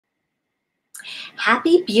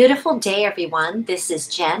Happy, beautiful day, everyone. This is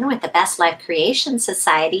Jen with the Best Life Creation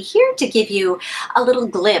Society here to give you a little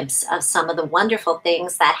glimpse of some of the wonderful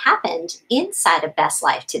things that happened inside of Best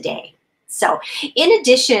Life today. So, in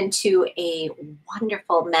addition to a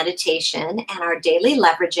wonderful meditation and our daily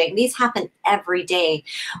leveraging, these happen every day.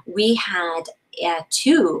 We had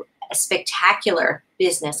two spectacular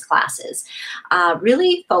business classes,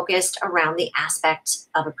 really focused around the aspect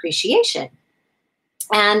of appreciation.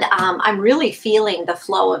 And I'm really feeling the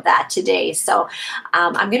flow of that today. So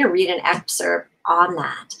I'm going to read an excerpt on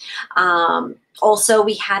that. Also,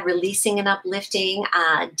 we had releasing and uplifting.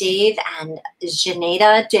 Dave and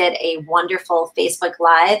Janeda did a wonderful Facebook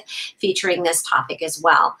Live featuring this topic as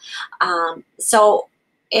well.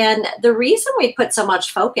 And the reason we put so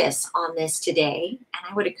much focus on this today, and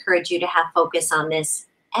I would encourage you to have focus on this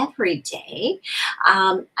every day,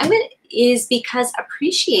 is because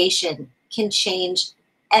appreciation can change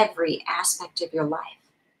every aspect of your life.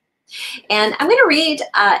 And I'm going to read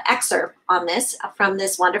an excerpt on this from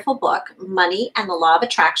this wonderful book, Money and the Law of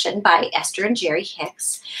Attraction by Esther and Jerry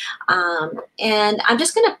Hicks. And I'm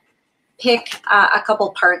just going to pick a couple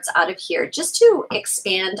parts out of here just to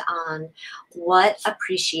expand on what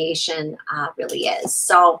appreciation really is.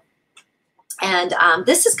 And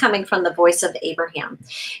this is coming from the voice of Abraham,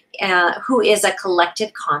 who is a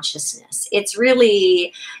collective consciousness. It's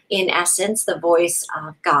really, in essence, the voice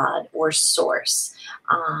of God or source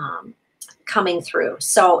coming through.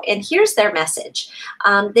 So, and here's their message.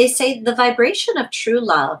 They say the vibration of true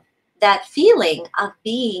love, that feeling of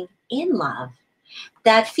being in love,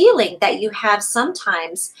 that feeling that you have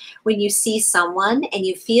sometimes when you see someone and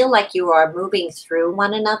you feel like you are moving through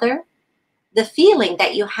one another, the feeling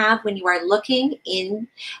that you have when you are looking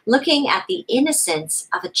at the innocence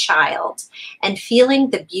of a child and feeling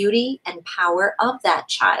the beauty and power of that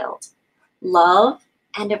child. Love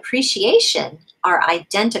and appreciation are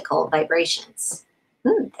identical vibrations.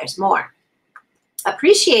 There's more.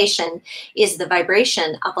 Appreciation is the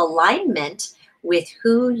vibration of alignment with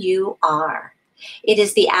who you are. It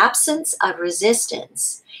is the absence of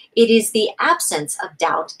resistance. It is the absence of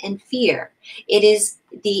doubt and fear. It is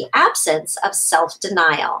the absence of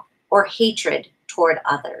self-denial or hatred toward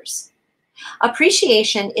others.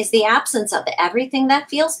 Appreciation is the absence of everything that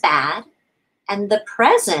feels bad and the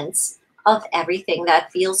presence of everything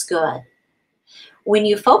that feels good. When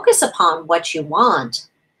you focus upon what you want,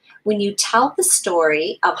 when you tell the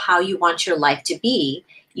story of how you want your life to be,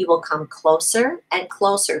 you will come closer and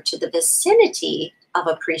closer to the vicinity of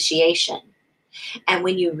appreciation. And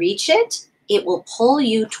when you reach it, it will pull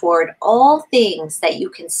you toward all things that you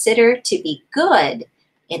consider to be good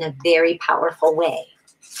in a very powerful way.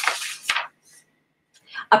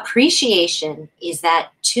 Appreciation is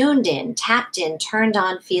that tuned in, tapped in, turned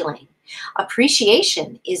on feeling.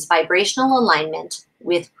 Appreciation is vibrational alignment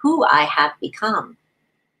with who I have become.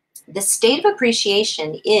 The state of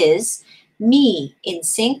appreciation is me in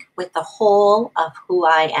sync with the whole of who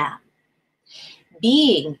I am.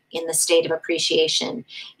 Being in the state of appreciation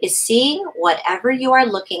is seeing whatever you are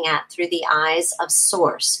looking at through the eyes of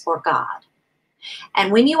Source or God.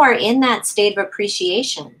 And when you are in that state of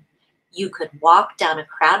appreciation, you could walk down a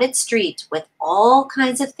crowded street with all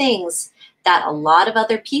kinds of things that a lot of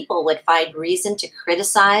other people would find reason to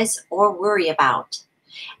criticize or worry about.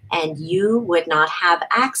 And you would not have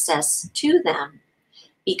access to them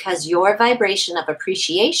because your vibration of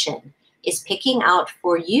appreciation is picking out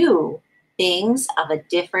for you things of a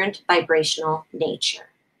different vibrational nature.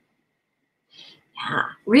 Yeah,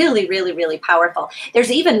 really, really, really powerful.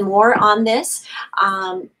 There's even more on this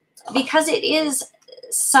because it is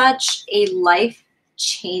such a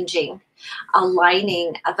life-changing,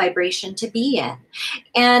 aligning a vibration to be in.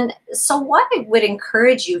 And so what I would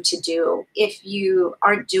encourage you to do if you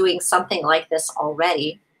aren't doing something like this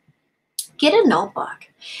already, get a notebook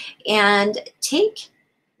and take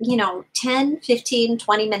 10, 15,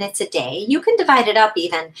 20 minutes a day. You can divide it up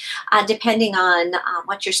even depending on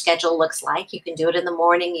what your schedule looks like. You can do it in the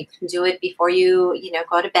morning. You can do it before you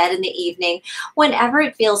go to bed in the evening, whenever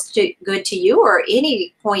it feels good to you or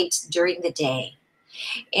any point during the day.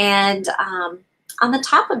 And on the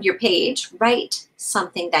top of your page, write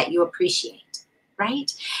something that you appreciate.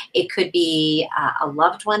 Right? It could be a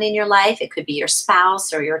loved one in your life. It could be your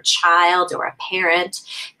spouse or your child or a parent.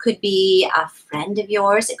 It could be a friend of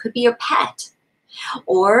yours. It could be your pet.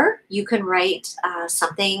 Or you can write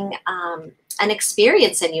something, an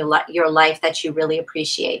experience in your life that you really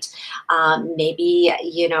appreciate. Maybe,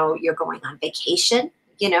 you're going on vacation,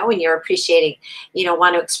 and you're appreciating,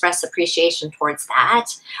 want to express appreciation towards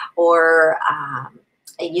that. Or,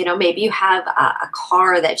 maybe you have a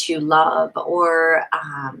car that you love or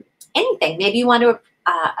anything. Maybe you want to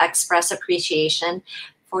express appreciation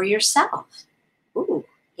for yourself. Ooh,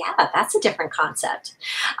 yeah, that's a different concept.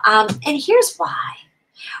 And here's why.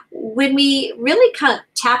 When we really kind of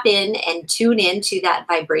tap in and tune into that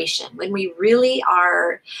vibration, when we really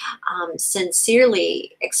are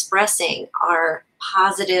sincerely expressing our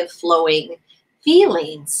positive flowing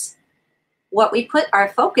feelings, what we put our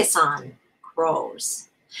focus on grows.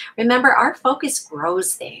 Remember, our focus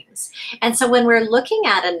grows things. And so when we're looking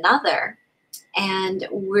at another and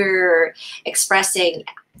we're expressing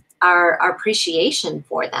our appreciation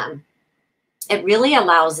for them, it really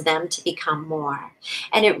allows them to become more.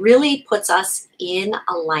 And it really puts us in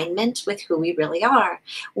alignment with who we really are,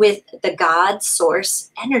 with the God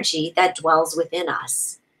source energy that dwells within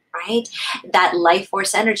us, right? That life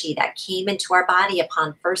force energy that came into our body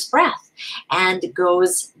upon first breath and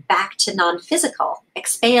goes back to non-physical,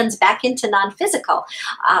 expands back into non-physical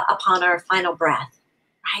upon our final breath,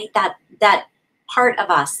 right? That part of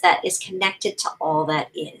us that is connected to all that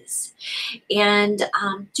is. And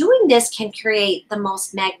doing this can create the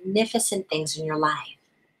most magnificent things in your life.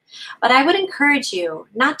 But I would encourage you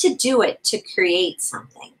not to do it to create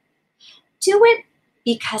something. Do it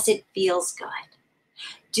because it feels good.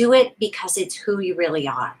 Do it because it's who you really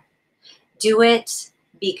are. Do it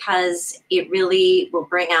because it really will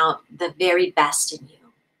bring out the very best in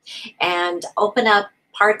you and open up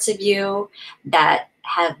parts of you that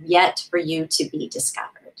have yet for you to be discovered.